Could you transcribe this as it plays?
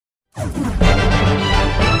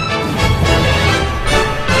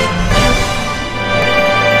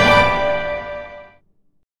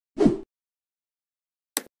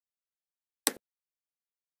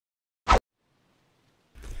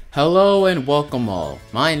Hello and welcome all.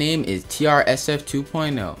 My name is TRSF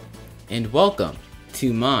 2.0 and welcome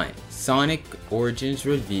to my Sonic Origins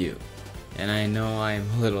review. And I know I'm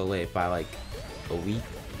a little late by like a week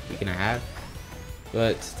and a half,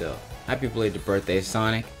 but still, happy belated birthday,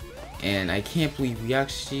 Sonic. And I can't believe we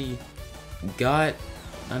actually got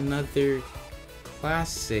another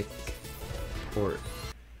classic port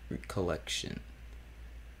collection.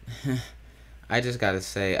 I just gotta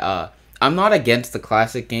say, I'm not against the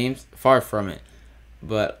classic games, far from it,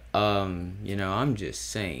 but you know, I'm just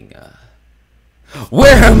saying,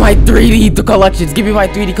 where are my 3D collections? Give me my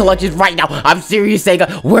 3D collections right now. I'm serious,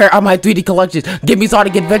 Sega. Where are my 3D collections? Give me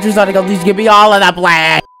Sonic Adventure, Sonic Unleashed. Give me all of that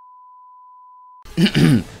black.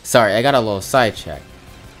 Sorry, I got a little sidetracked.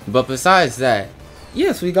 But besides that,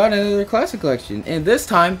 yes, we got another classic collection, and this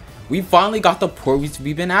time we finally got the port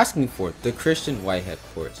we've been asking for, the Christian Whitehead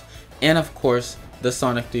ports, and of course the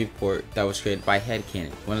Sonic 3 port that was created by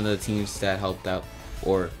Headcanon, one of the teams that helped out,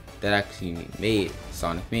 or that actually made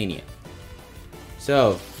Sonic Mania.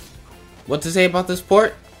 So, what to say about this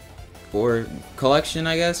port? Or collection,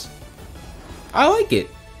 I guess? I like it.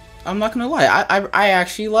 I'm not gonna lie, I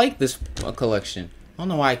actually like this collection. I don't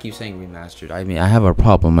know why I keep saying remastered. I mean, I have a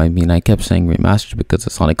problem. I mean, I kept saying remastered because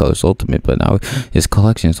of Sonic Colors Ultimate, but now it's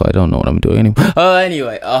collection, so I don't know what I'm doing anymore.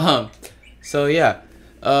 Anyway, so yeah.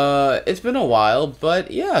 It's been a while, but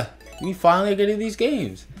yeah, we finally getting these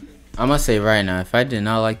games. I must say right now, if I did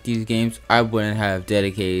not like these games, I wouldn't have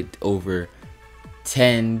dedicated over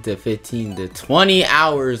 10 to 15 to 20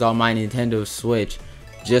 hours on my Nintendo Switch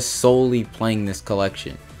just solely playing this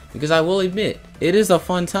collection. Because I will admit, it is a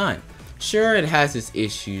fun time. Sure, it has its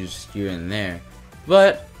issues here and there,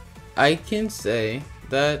 but I can say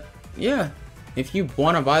that, yeah, if you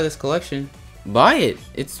want to buy this collection, buy it.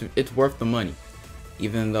 It's worth the money.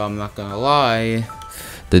 Even though I'm not gonna lie,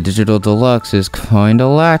 the Digital Deluxe is kinda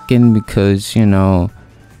lacking because, you know,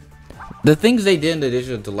 the things they did in the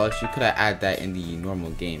Digital Deluxe, you could have added that in the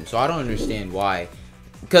normal game. So I don't understand why.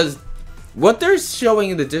 Because what they're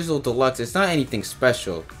showing in the Digital Deluxe, it's not anything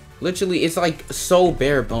special. Literally, it's like so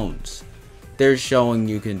bare bones. They're showing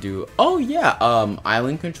you can do, oh yeah,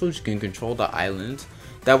 island controls. You can control the islands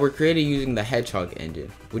that were created using the Hedgehog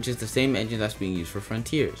engine, which is the same engine that's being used for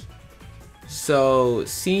Frontiers. So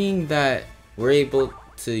seeing that we're able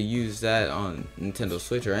to use that on Nintendo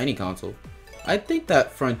Switch or any console, I think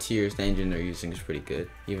that Frontiers, the engine they're using, is pretty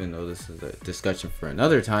good, even though this is a discussion for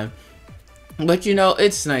another time. But you know,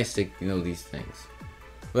 it's nice to know these things.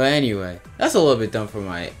 But anyway, that's a little bit done for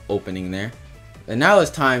my opening there. And now it's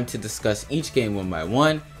time to discuss each game one by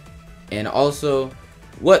one, and also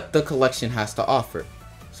what the collection has to offer.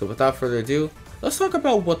 So without further ado, let's talk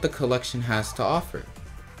about what the collection has to offer.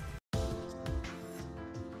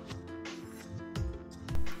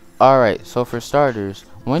 Alright, so for starters,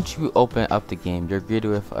 once you open up the game, you're greeted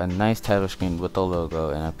with a nice title screen with the logo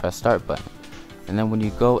and a press start button. And then when you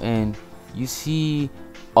go in, you see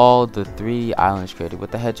all the 3D islands created with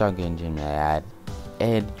the Hedgehog engine they add.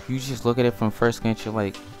 And you just look at it from first glance, you're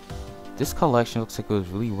like, this collection looks like it was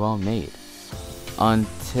really well made.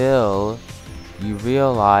 Until you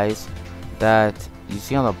realize that you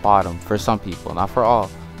see on the bottom, for some people, not for all,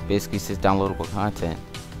 basically says downloadable content.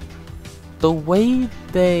 The way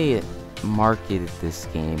they marketed this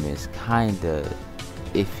game is kinda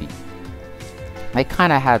iffy. They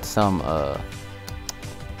kinda had some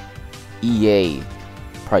EA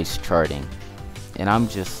price charting, and I'm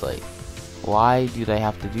just like, why do they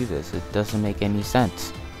have to do this? It doesn't make any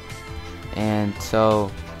sense. And so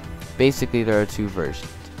basically there are two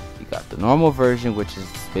versions. You got the normal version, which is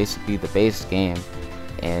basically the base game,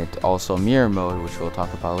 and also mirror mode, which we'll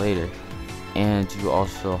talk about later. And you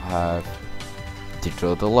also have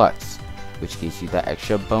Digital Deluxe, which gives you that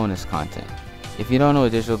extra bonus content. If you don't know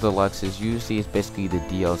what Digital Deluxe is, usually it's basically the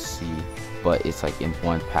DLC, but it's like in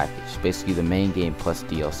one package. Basically the main game plus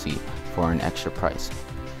DLC for an extra price.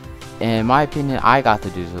 In my opinion, I got the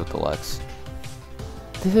Digital Deluxe.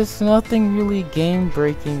 There's nothing really game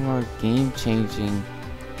breaking or game changing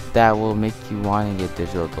that will make you want to get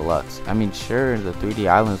Digital Deluxe. I mean, sure, the 3D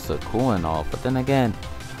islands look cool and all, but then again,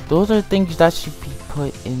 those are things that should be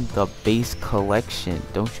put in the base collection,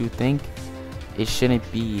 don't you think? It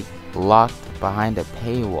shouldn't be locked behind a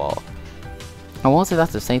paywall. I won't say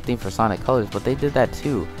that's the same thing for Sonic Colors, but they did that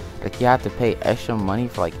too. Like, you have to pay extra money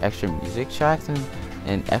for like extra music tracks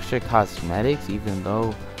and extra cosmetics, even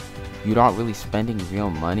though you're not really spending real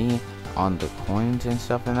money on the coins and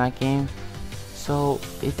stuff in that game, so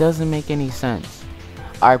it doesn't make any sense.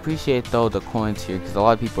 I appreciate though the coins here, because a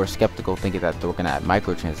lot of people are skeptical thinking that they're gonna add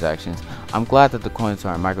microtransactions. I'm glad that the coins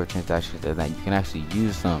are microtransactions and that you can actually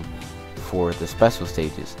use them for the special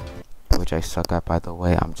stages, which I suck at, by the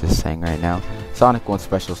way. I'm just saying right now. Sonic 1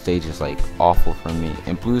 special stage is like awful for me.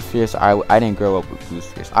 And Blue Spheres, I didn't grow up with Blue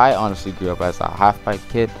Spheres. I honestly grew up as a half-pipe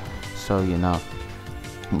kid, so you know,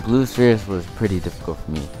 Blue Spheres was pretty difficult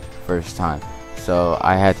for me first time, so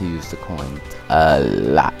I had to use the coins a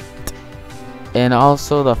lot. And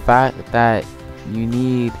also the fact that you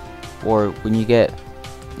need, or when you get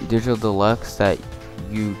Digital Deluxe, that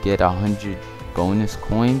you get 100 bonus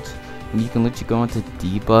coins, and you can literally go into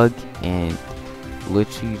debug and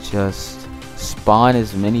literally just spawn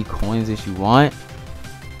as many coins as you want.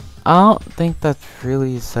 I don't think that's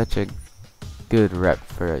really such a good rep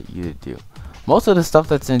for you to do. Most of the stuff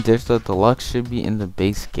that's in Digital Deluxe should be in the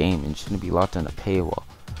base game and shouldn't be locked in a paywall,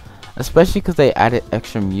 especially because they added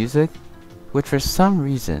extra music, which for some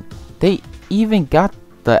reason they even got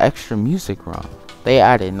the extra music wrong. They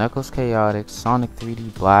added Knuckles Chaotix, Sonic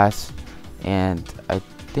 3D Blast, and I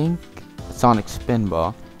think Sonic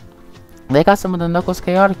Spinball. They got some of the Knuckles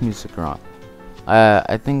Chaotic music wrong.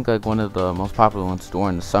 I think like one of the most popular ones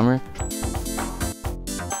during the summer.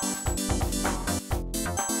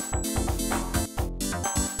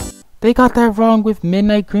 They got that wrong with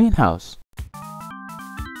Midnight Greenhouse.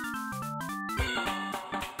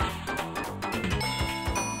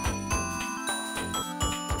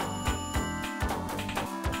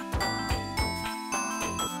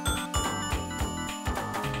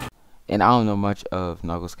 And I don't know much of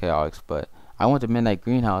Knuckles Chaotix, but I went to Midnight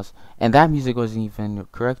Greenhouse, and that music wasn't even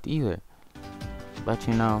correct either. But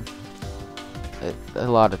you know, a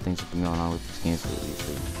lot of things have been going on with these games lately,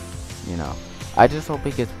 so you know, I just hope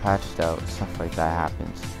it gets patched out, stuff like that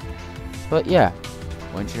happens. But yeah,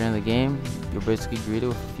 once you're in the game, you're basically greeted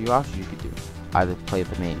with a few options you could do. Either play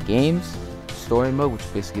the main games, story mode, which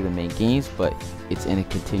is basically the main games, but it's in a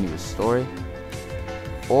continuous story,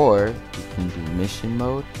 or you can do mission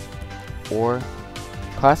mode, or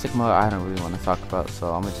classic mode. I don't really want to talk about,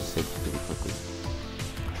 so I'm gonna just say this really quickly.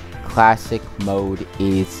 Classic mode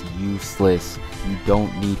is useless. You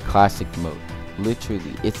don't need classic mode.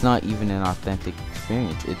 Literally, it's not even an authentic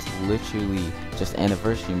experience. It's literally just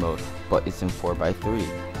anniversary mode, but it's in 4x3,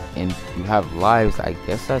 and you have lives. I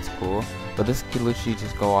guess that's cool, but this could literally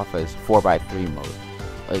just go off as 4x3 mode.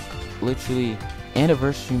 Like literally,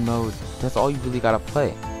 anniversary mode, that's all you really gotta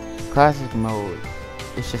play. Classic mode,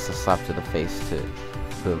 it's just a slap to the face to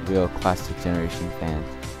the real classic generation fans.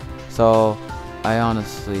 So I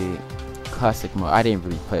honestly, classic mode, I didn't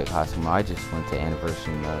really play classic mode. I just went to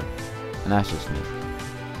anniversary mode, and that's just me.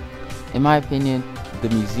 In my opinion, the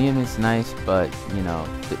museum is nice, but you know,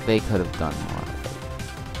 they could have done more.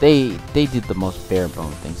 They did the most bare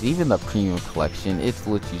bone things. Even the premium collection, it's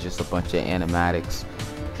literally just a bunch of animatics,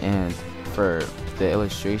 and for the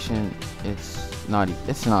illustration, it's not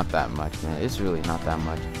that much, man. It's really not that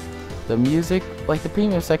much. The music, like the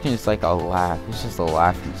premium section, is like a laugh. It's just a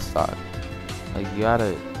laughing stock. Like you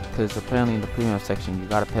gotta, because apparently in the premium section you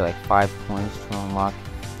gotta pay like 5 coins to unlock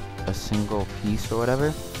a single piece or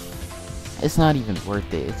whatever. It's not even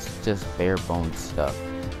worth it. It's just bare bones stuff.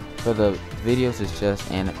 For the videos, it's just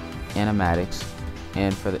animatics,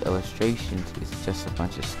 and for the illustrations, it's just a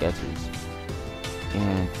bunch of sketches.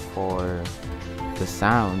 And for the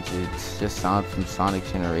sounds, it's just sounds from Sonic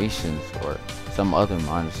Generations or some other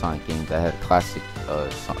modern Sonic game that had classic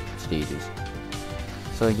stages.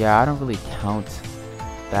 So yeah, I don't really count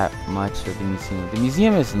that much of the museum. The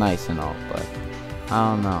museum is nice and all, but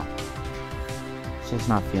I don't know. Just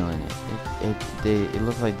not feeling it. It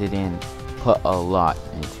looks like they didn't put a lot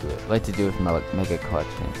into it, like to do with Mega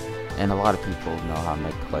Collection, and a lot of people know how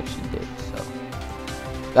Mega Collection did. So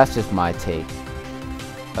that's just my take.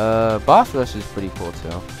 Boss Rush is pretty cool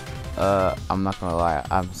too. I'm not gonna lie,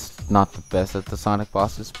 I'm not the best at the Sonic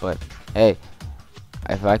bosses, but hey,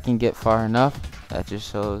 if I can get far enough, that just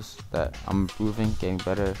shows that I'm improving, getting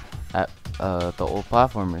better at the old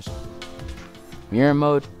platformers. Mirror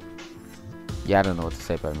mode, yeah, I don't know what to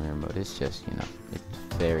say about mirror mode. It's just, you know,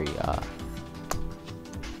 it's very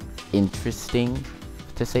interesting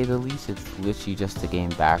to say the least. It's literally just a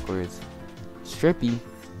game backwards. Strippy,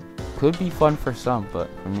 could be fun for some, but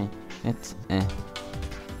for me, it's eh.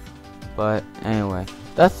 But anyway,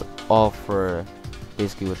 that's all for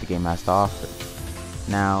basically what the game has to offer.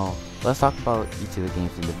 Now, let's talk about each of the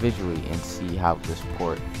games individually and see how this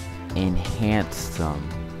port enhanced them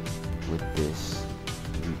with this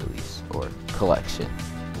re-release or collection.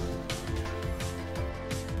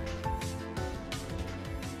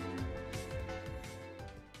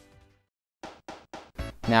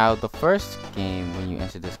 Now, the first game when you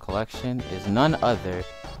enter this collection is none other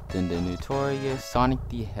than the notorious Sonic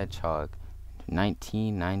the Hedgehog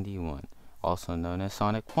 1991, also known as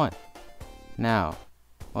Sonic 1. Now,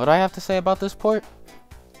 what do I have to say about this port?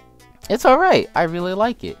 It's alright, I really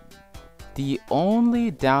like it. The only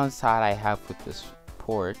downside I have with this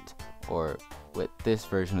port, or with this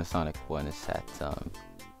version of Sonic 1, is that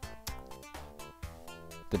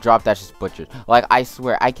the drop dash is butchered. Like, I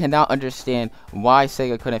swear, I cannot understand why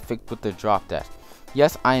Sega couldn't fix with the drop dash.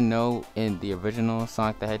 Yes, I know in the original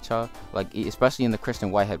Sonic the Hedgehog, like especially in the Christian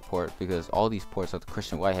Whitehead port, because all these ports are the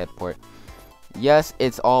Christian Whitehead port. Yes,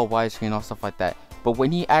 it's all widescreen, all stuff like that. But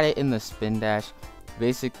when he added in the spin dash,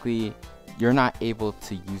 basically you're not able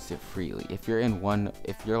to use it freely. If you're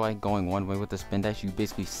like going one way with the spin dash, you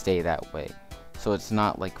basically stay that way. So it's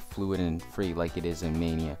not like fluid and free like it is in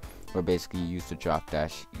Mania, where basically you use the drop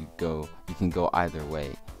dash, you can go either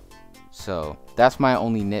way. So that's my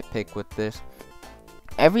only nitpick with this.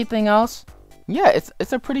 Everything else, yeah,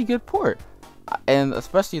 it's a pretty good port, and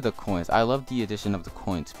especially the coins. I love the addition of the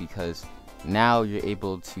coins because now you're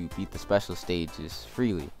able to beat the special stages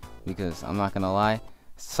freely. Because I'm not gonna lie,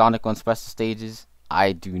 Sonic 1 special stages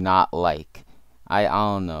I do not like. I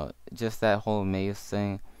don't know, just that whole maze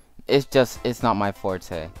thing. It's not my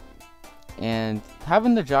forte. And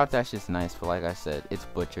having the drop dash is nice, but like I said, it's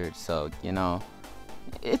butchered, so you know,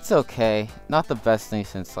 it's okay. Not the best thing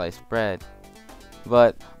since sliced bread.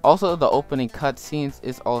 But also the opening cutscenes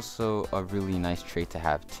is also a really nice trait to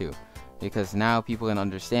have too, because now people can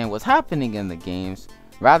understand what's happening in the games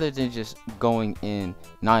rather than just going in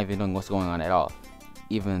not even knowing what's going on at all.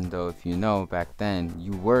 Even though if you know back then,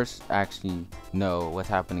 you were actually know what's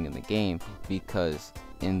happening in the game, because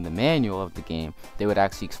in the manual of the game they would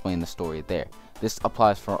actually explain the story there. This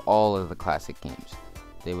applies for all of the classic games.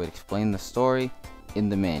 They would explain the story in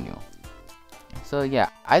the manual. So yeah,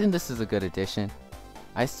 I think this is a good addition.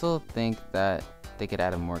 I still think that they could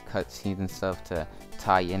add more cutscenes and stuff to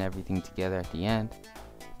tie in everything together at the end.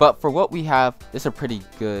 But for what we have, it's a pretty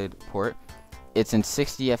good port. It's in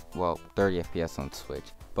 30 FPS on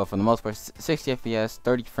Switch. But for the most part, 60 FPS,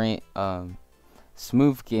 30 frame,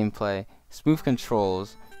 smooth gameplay, smooth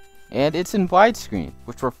controls, and it's in widescreen,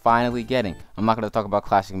 which we're finally getting. I'm not going to talk about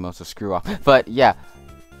classic mode, so screw off. But yeah,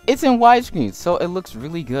 it's in widescreen, so it looks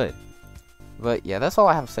really good. But yeah, that's all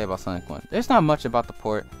I have to say about Sonic 1. There's not much about the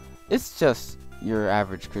port. It's just your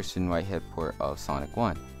average Christian Whitehead port of Sonic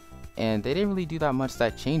 1. And they didn't really do that much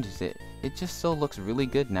that changes it. It just still looks really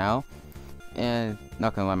good now. And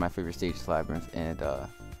not gonna lie, my favorite stage is Labyrinth. And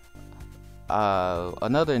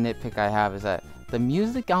another nitpick I have is that the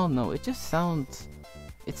music, I don't know, it sounds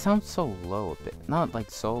so low a bit. Not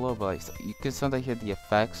like so low, but like you can sometimes hear the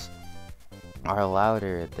effects are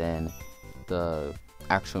louder than the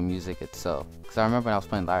actual music itself. Because I remember when I was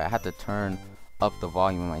playing live, I had to turn up the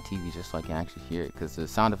volume on my TV just so I can actually hear it, because the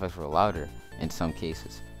sound effects were louder in some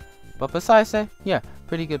cases. But besides that, yeah,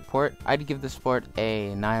 pretty good port. I'd give this port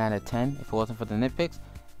a 9 out of 10. If it wasn't for the nitpicks,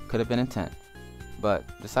 could have been a 10. But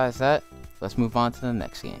besides that, let's move on to the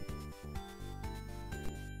next game.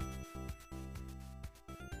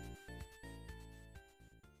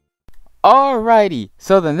 Alrighty,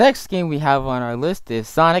 so the next game we have on our list is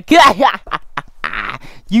Sonic. You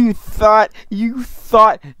thought we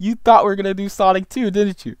were gonna do Sonic 2,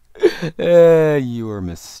 didn't you? You were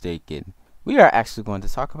mistaken. We are actually going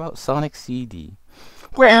to talk about Sonic CD.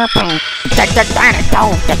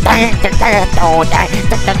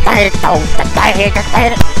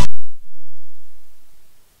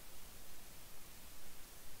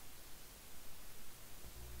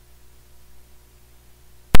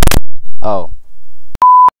 Oh.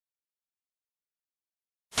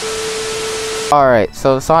 Alright,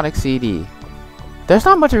 so Sonic CD. There's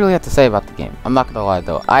not much I really have to say about the game. I'm not gonna lie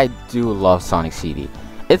though, I do love Sonic CD.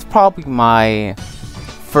 It's probably my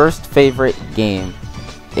first favorite game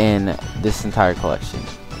in this entire collection.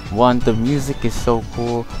 One, the music is so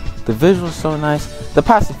cool, the visuals are so nice, the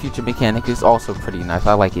past and future mechanic is also pretty nice.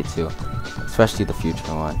 I like it too, especially the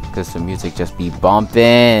future one, because the music just be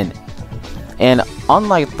bumping. And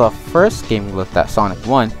unlike the first game we looked at, Sonic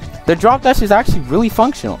 1, the drop dash is actually really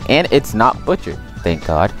functional, and it's not butchered, thank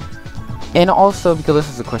God. And also, because this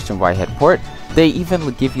is a Christian Whitehead port, they even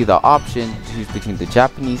give you the option to choose between the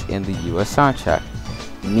Japanese and the US soundtrack.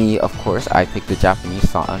 Me, of course, I picked the Japanese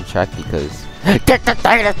soundtrack because okay,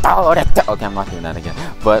 I'm not doing that again.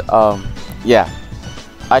 But yeah,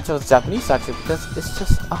 I chose the Japanese soundtrack because it's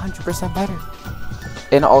just 100% better.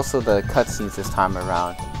 And also the cutscenes this time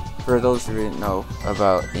around. For those who didn't know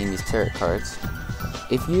about Amy's tarot cards,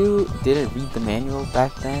 if you didn't read the manual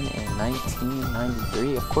back then in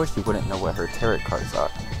 1993, of course you wouldn't know what her tarot cards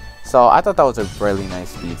are. So I thought that was a really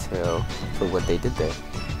nice detail for what they did there.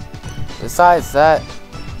 Besides that,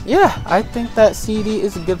 yeah, I think that CD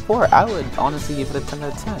is a good port. I would honestly give it a 10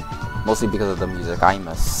 out of 10. Mostly because of the music. I'm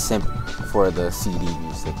a simp for the CD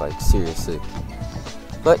music, like seriously.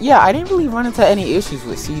 But yeah, I didn't really run into any issues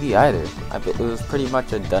with CD either. It was pretty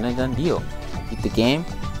much a done and done deal. Beat the game,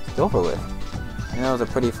 it's over with. And it was a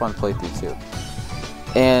pretty fun playthrough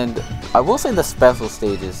too. And I will say the special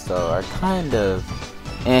stages though are kind of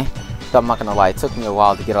so I'm not gonna lie, it took me a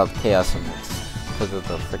while to get out the chaos mix because of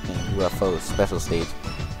the freaking UFO special stage.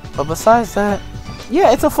 But besides that,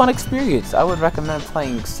 yeah, it's a fun experience. I would recommend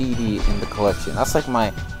playing CD in the collection. That's like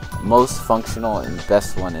my most functional and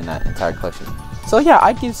best one in that entire collection. So yeah,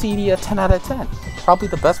 I'd give CD a 10 out of 10. Probably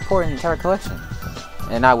the best port in the entire collection.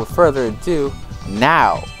 And now with further ado,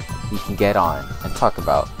 now we can get on and talk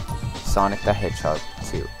about Sonic the Hedgehog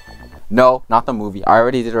 2. No, not the movie. I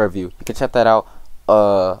already did a review. You can check that out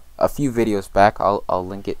a few videos back. I'll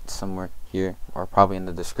link it somewhere here or probably in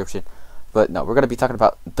the description. But no, we're going to be talking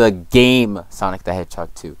about the game Sonic the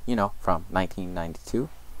Hedgehog 2, you know, from 1992.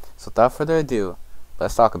 So without further ado,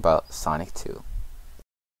 let's talk about Sonic 2.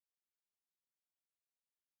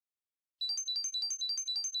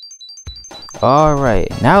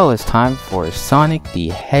 Alright, now it's time for Sonic the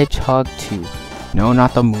Hedgehog 2. No,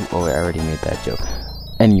 not the movie. Oh, I already made that joke.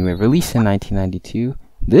 Anyway, released in 1992,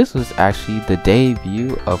 this was actually the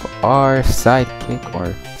debut of our sidekick,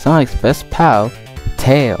 or Sonic's best pal,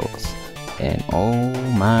 Tails. And oh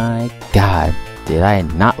my god, did I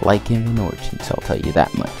not like him in Origins, I'll tell you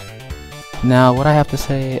that much. Now, what I have to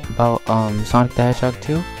say about Sonic the Hedgehog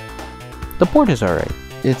 2? The port is alright.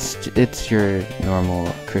 It's your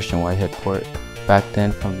normal Christian Whitehead port back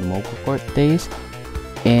then from the mobile port days.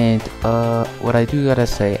 And what I do gotta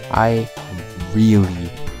say, I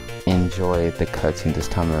really enjoy the cutscene this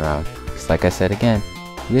time around. Because like I said again,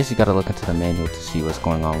 you basically gotta look into the manual to see what's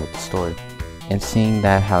going on with the story. And seeing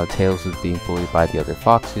that how Tails was being bullied by the other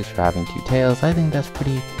foxes for having two tails, I think that's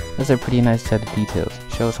a pretty nice set of details.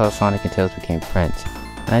 Shows how Sonic and Tails became friends.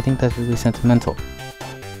 And I think that's really sentimental.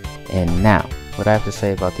 And now, what I have to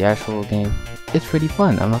say about the actual game, it's pretty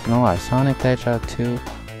fun, I'm not gonna lie. Sonic the Hedgehog 2,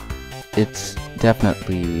 it's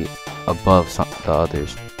definitely above the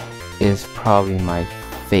others. It's probably my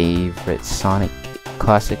favorite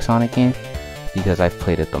classic Sonic game, because I've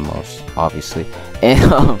played it the most, obviously.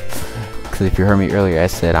 And because if you heard me earlier, I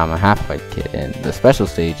said I'm a half-pipe kid, and the special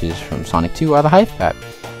stages from Sonic 2 are the hype pack.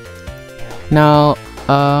 Now,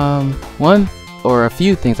 one or a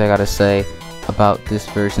few things I gotta say about this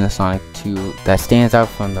version of Sonic 2 that stands out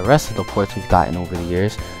from the rest of the ports we've gotten over the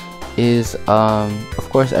years is, of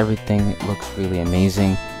course, everything looks really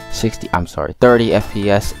amazing. 30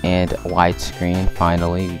 FPS and widescreen.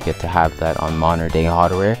 Finally, we get to have that on modern day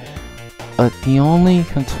hardware. But the only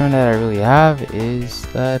concern that I really have is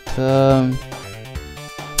that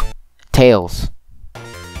Tails.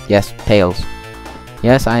 Yes, Tails.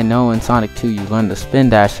 Yes, I know in Sonic 2 you learn the spin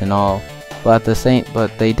dash and all, but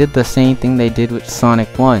they did the same thing they did with Sonic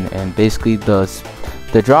 1, and basically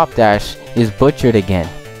the drop dash is butchered again.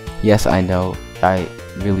 Yes, I know. I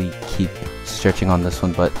really keep searching on this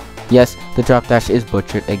one, but yes, the drop dash is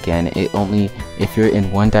butchered again. If you're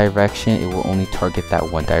in one direction, it will only target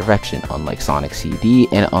that one direction, unlike Sonic CD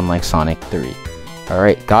and unlike Sonic 3.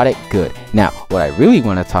 Alright, got it? Good. Now, what I really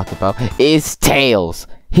want to talk about is Tails.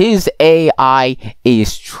 His AI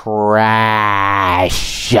is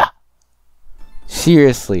trash.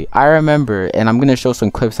 Seriously, I remember, and I'm gonna show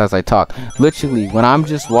some clips as I talk. Literally, when I'm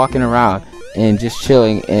just walking around and just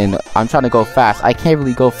chilling and I'm trying to go fast, I can't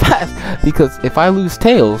really go fast because if I lose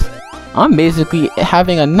Tails, I'm basically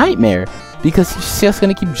having a nightmare because he's just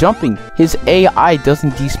gonna keep jumping. His AI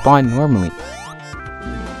doesn't despawn normally.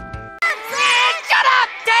 Shut up,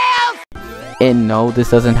 Tails! And no, this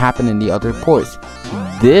doesn't happen in the other ports.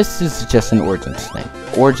 This is just an Origins thing.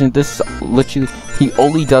 This is literally, he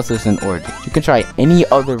only does this in Origins. You can try any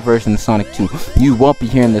other version of Sonic 2. You won't be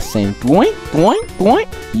hearing the same boing, boing, boing.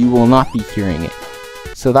 You will not be hearing it.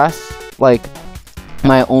 So that's like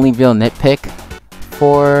my only real nitpick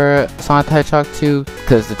for Sonic the Hedgehog 2,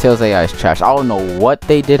 because the Tails AI is trash. I don't know what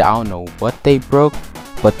they did, I don't know what they broke,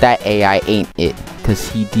 but that AI ain't it,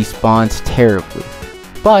 because he despawns terribly.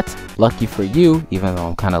 But lucky for you, even though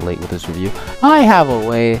I'm kind of late with this review, I have a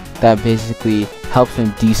way that basically helps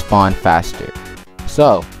him despawn faster.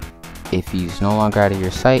 So if he's no longer out of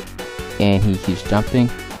your sight and he keeps jumping,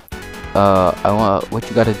 what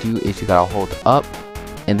you gotta do is you gotta hold up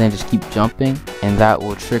and then just keep jumping, and that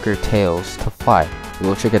will trigger Tails to fly. It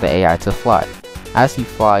will trigger the AI to fly. as he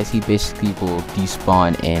flies, he basically will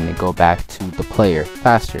despawn and go back to the player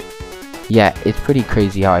faster. Yeah, it's pretty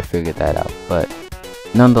crazy how I figured that out, but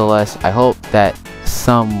nonetheless, I hope that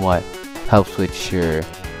somewhat helps with your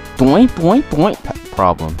doink doink doink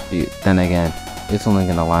problem. Then again, it's only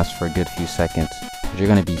gonna last for a good few seconds. You're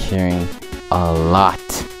gonna be hearing a lot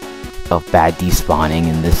of bad despawning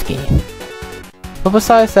in this game. But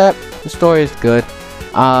besides that, the story is good.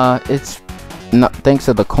 It's not thanks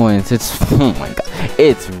to the coins. It's oh my god,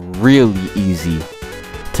 it's really easy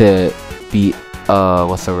to beat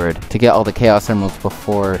what's the word? To get all the chaos emeralds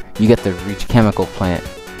before you get to reach chemical plant.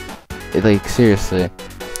 Like seriously,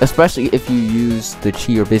 especially if you use the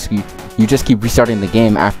cheat, or basically you just keep restarting the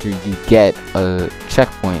game after you get a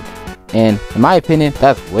checkpoint. And in my opinion,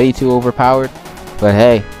 that's way too overpowered. But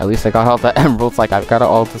hey, at least I got all the emeralds. Like I've got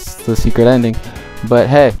all the secret ending. But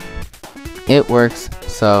hey, it works.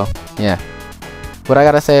 So yeah. What I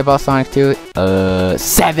gotta say about Sonic 2?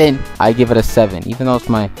 7. I give it a 7. Even though it's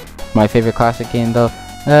my favorite classic game, though.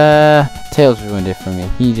 Tails ruined it for me.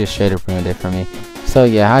 He just straight up ruined it for me. So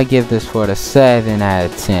yeah, I give this for a 7 out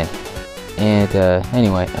of 10. And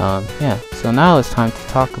anyway, yeah. So now it's time to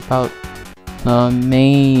talk about the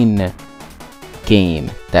main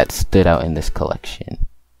game that stood out in this collection.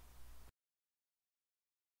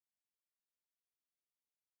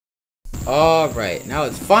 Alright, now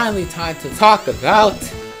it's finally time to talk about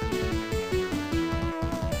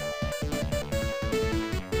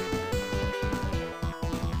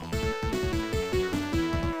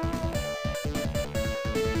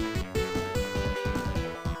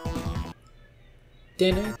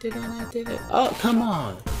oh, come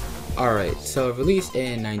on! Alright, so released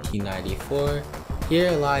in 1994,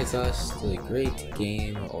 here lies us the great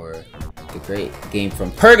game, or the great game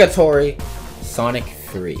from Purgatory, Sonic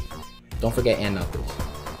 3. Don't forget and Knuckles.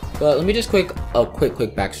 But let me just quick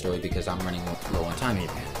backstory because I'm running low on time here.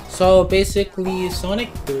 So basically,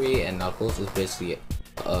 Sonic 3 and Knuckles is basically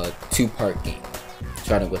a two-part game.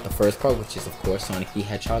 Starting with the first part, which is of course Sonic the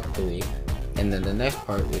Hedgehog 3, and then the next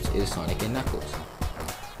part, which is Sonic and Knuckles.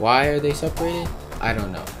 Why are they separated? I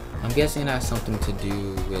don't know. I'm guessing it has something to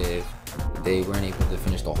do with they weren't able to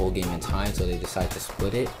finish the whole game in time, so they decided to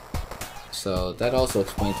split it. So that also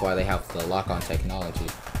explains why they have the lock-on technology,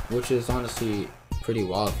 which is honestly pretty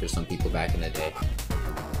wild for some people back in the day.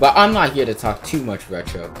 But I'm not here to talk too much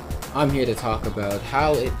retro. I'm here to talk about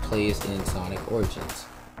how it plays in Sonic Origins.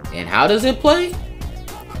 And how does it play?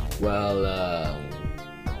 Well,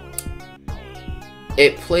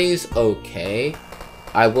 it plays okay.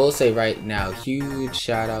 I will say right now, huge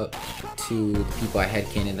shout out to the people at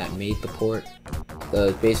Headcanon that made the port.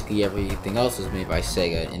 Basically everything else was made by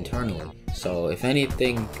Sega internally. So if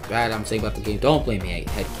anything bad I'm saying about the game, don't blame me at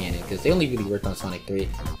Headcanon, because they only really worked on Sonic 3.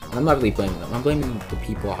 And I'm not really blaming them. I'm blaming the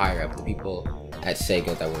people higher up, the people at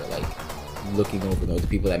Sega that were like looking over the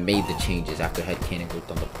people that made the changes after Headcanon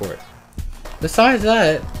worked on the port. Besides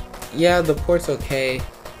that, yeah, the port's okay.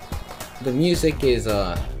 The music is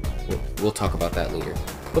we'll talk about that later.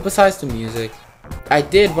 But besides the music, I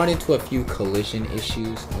did run into a few collision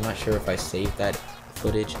issues. I'm not sure if I saved that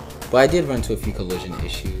footage, but I did run into a few collision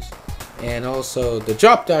issues. And also, the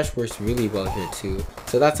drop dash works really well here too,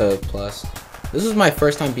 so that's a plus. This is my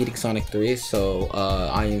first time beating Sonic 3, so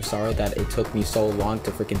I am sorry that it took me so long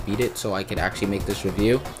to freaking beat it so I could actually make this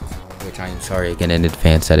review. Which I am sorry again in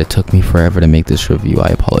advance that it took me forever to make this review. I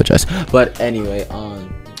apologize. But anyway,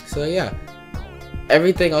 so yeah.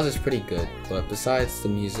 Everything else is pretty good, but besides the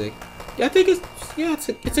music, yeah, I think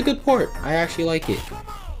it's a good port. I actually like it.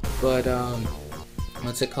 But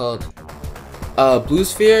what's it called? Blue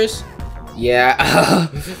Spheres? Yeah,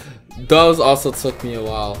 those also took me a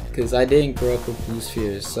while because I didn't grow up with Blue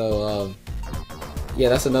Spheres. So yeah,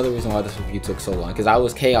 that's another reason why this review took so long, because I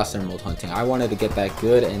was Chaos Emerald hunting. I wanted to get that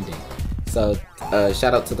good ending. So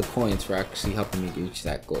shout out to the coins for actually helping me reach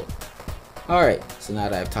that goal. Alright, so now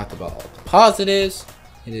that I've talked about all the positives,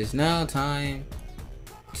 it is now time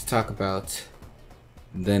to talk about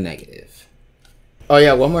the negative. Oh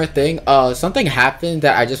yeah, one more thing. Something happened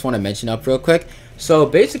that I just want to mention up real quick. So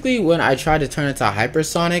basically, when I tried to turn into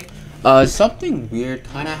Hypersonic, something weird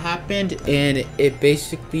kind of happened, and it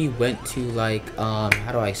basically went to like,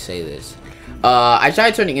 how do I say this? I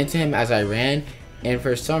tried turning into him as I ran, and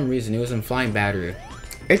for some reason, it was in flying battery.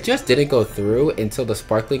 It just didn't go through until the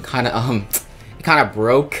sparkling kind of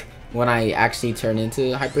broke when I actually turned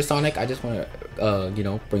into Hypersonic. I just want to you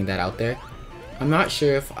know, bring that out there. I'm not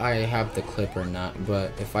sure if I have the clip or not,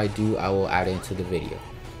 but if I do, I will add it into the video.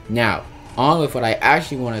 Now, on with what I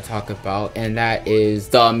actually want to talk about, and that is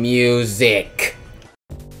the music.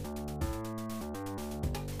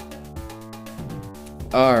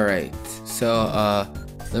 Alright,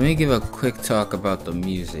 Let me give a quick talk about the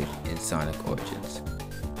music in Sonic Origins.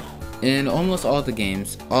 In almost all the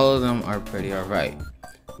games, all of them are pretty alright.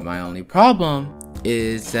 My only problem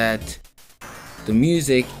is that the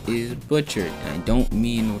music is butchered, and I don't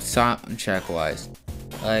mean soundtrack wise.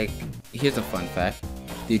 Like, here's a fun fact.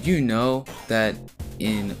 Did you know that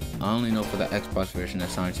I only know for the Xbox version of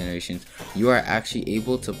Sonic Generations, you are actually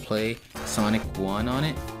able to play Sonic 1 on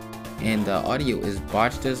it? And the audio is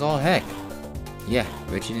botched as all heck. Yeah,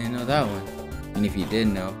 bet you didn't know that one. And if you did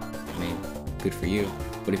know, I mean, good for you.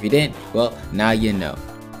 But if you didn't, well, now you know.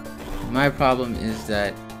 My problem is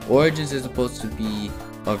that Origins is supposed to be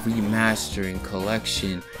a remastering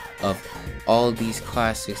collection of all these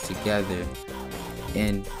classics together.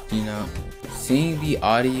 And, you know, seeing the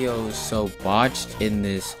audio so botched in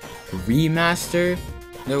this remaster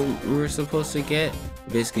that we were supposed to get,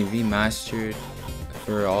 basically remastered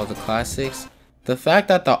for all the classics, the fact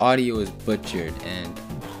that the audio is butchered and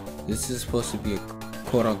this is supposed to be a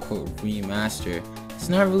quote-unquote remaster, it's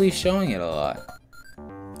not really showing it a lot.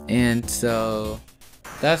 And so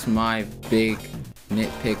that's my big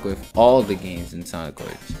nitpick with all the games in Sonic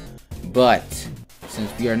Origins. But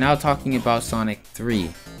since we are now talking about Sonic 3,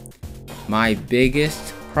 my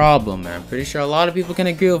biggest problem, and I'm pretty sure a lot of people can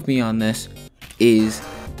agree with me on this, is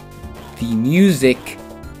the music.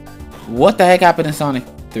 What the heck happened in Sonic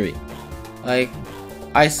 3? Like,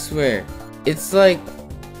 I swear, it's like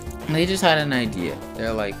they just had an idea.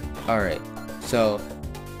 They're like, alright, so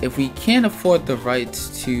if we can't afford the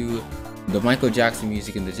rights to the Michael Jackson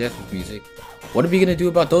music and the Jetsons music, what are we gonna do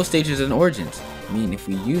about those stages in Origins? I mean, if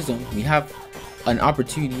we use them, we have an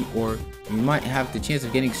opportunity, or we might have the chance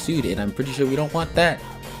of getting sued, and I'm pretty sure we don't want that.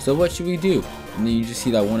 So what should we do? And then you just see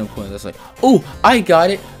that one point that's like, oh, I got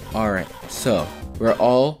it. Alright, so we're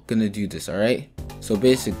all gonna do this, alright? So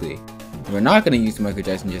basically, we're not gonna use the Michael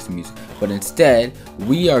Jackson Jetsons music, but instead,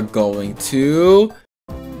 we are going to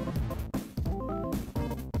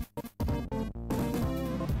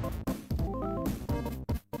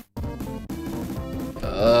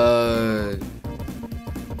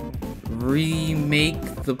remake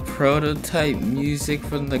the prototype music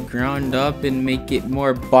from the ground up and make it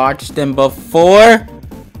more botched than before?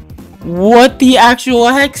 What the actual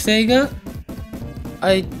heck, Sega?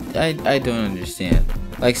 I don't understand.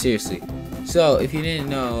 Like, seriously. So, if you didn't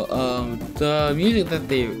know, the music that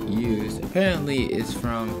they used apparently is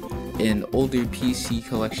from an older PC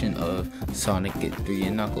collection of Sonic 3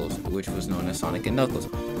 and Knuckles, which was known as Sonic and Knuckles.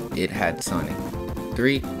 It had Sonic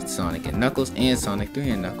 3, Sonic and Knuckles, and Sonic 3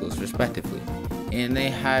 and Knuckles, respectively. And they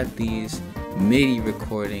had these MIDI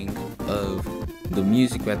recording of the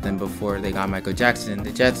music back then before they got Michael Jackson and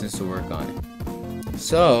the Jetsons to work on it.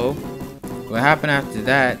 So, what happened after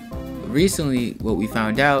that, recently what we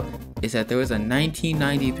found out is that there was a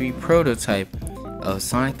 1993 prototype of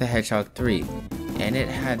Sonic the Hedgehog 3, and it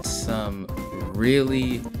had some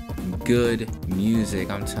really good music,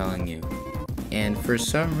 I'm telling you. And for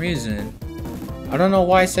some reason, I don't know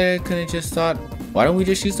why Sega couldn't just thought, why don't we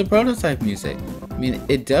just use the prototype music? I mean,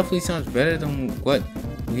 it definitely sounds better than what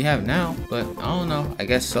we have now, but I don't know. I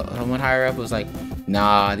guess someone higher up was like,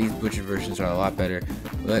 nah, these butcher versions are a lot better.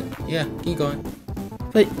 But yeah, keep going.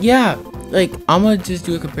 But yeah, like, I'm gonna just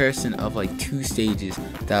do a comparison of like two stages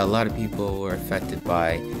that a lot of people were affected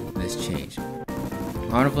by this change.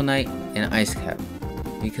 Carnival Night and Ice Cap.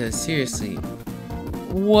 Because seriously,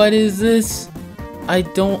 what is this? I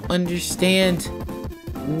don't understand.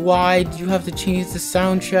 Why do you have to change the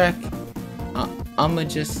soundtrack? I'm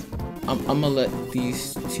gonna let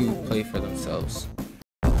these two play for themselves.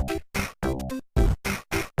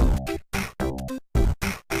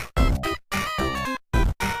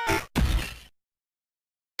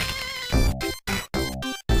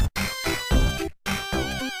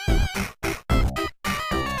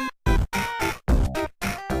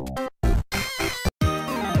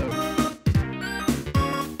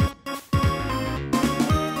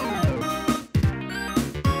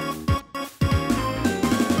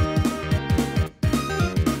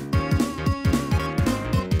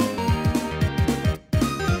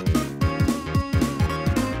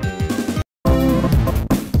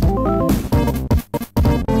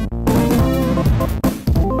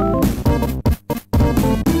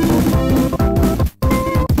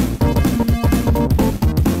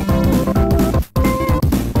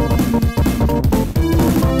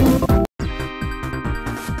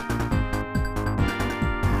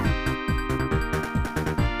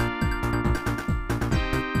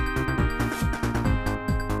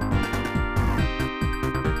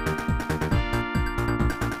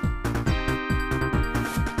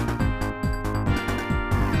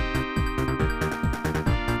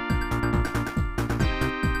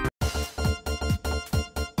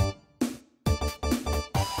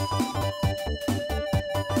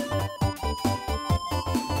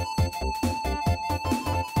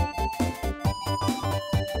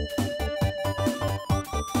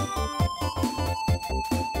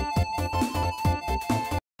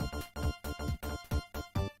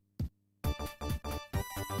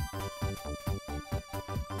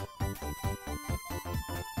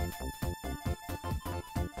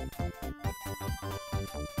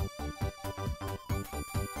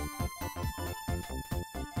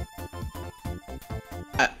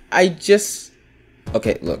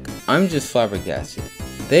 Okay, look, I'm just flabbergasted.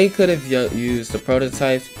 They could have used the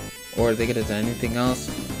prototypes, or they could have done anything else.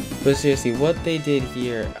 But seriously, what they did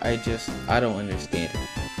here, I don't understand it.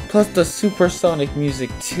 Plus the supersonic music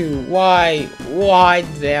too. Why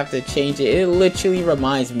did they have to change it? It literally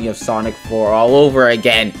reminds me of Sonic 4 all over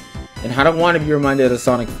again. And I don't want to be reminded of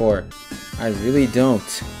Sonic 4. I really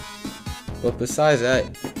don't. But besides that,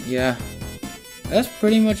 yeah. That's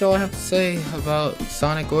pretty much all I have to say about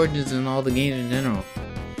Sonic Origins and all the games in general.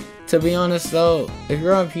 To be honest though, if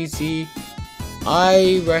you're on PC,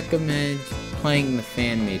 I recommend playing the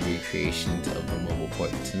fan-made recreations of the mobile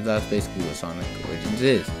port, since that's basically what Sonic Origins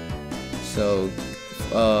is. So,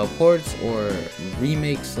 ports or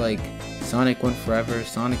remakes like Sonic 1 Forever,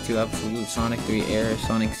 Sonic 2 Absolute, Sonic 3 Air,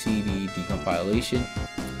 Sonic CD Decompilation,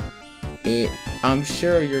 I'm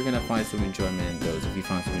sure you're gonna find some enjoyment in those if you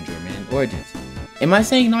find some enjoyment in Origins. Am I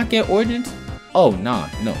saying not get Origins? Oh, nah,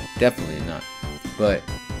 no, definitely not. But,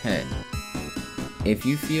 hey, if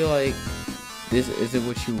you feel like this isn't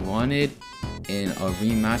what you wanted in a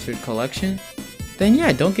remastered collection, then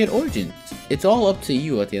yeah, don't get Origins. It's all up to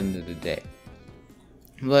you at the end of the day.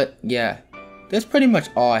 But yeah, that's pretty much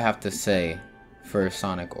all I have to say for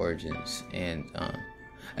Sonic Origins. And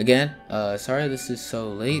again, sorry this is so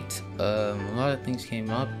late. A lot of things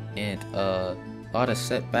came up and a lot of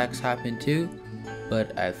setbacks happened too.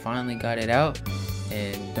 But I finally got it out,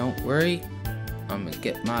 and don't worry, I'm gonna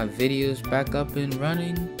get my videos back up and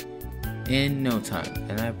running in no time,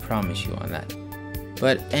 and I promise you on that.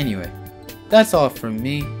 But anyway, that's all from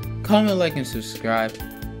me. Comment, like, and subscribe,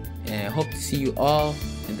 and I hope to see you all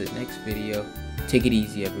in the next video. Take it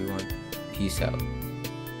easy, everyone. Peace out.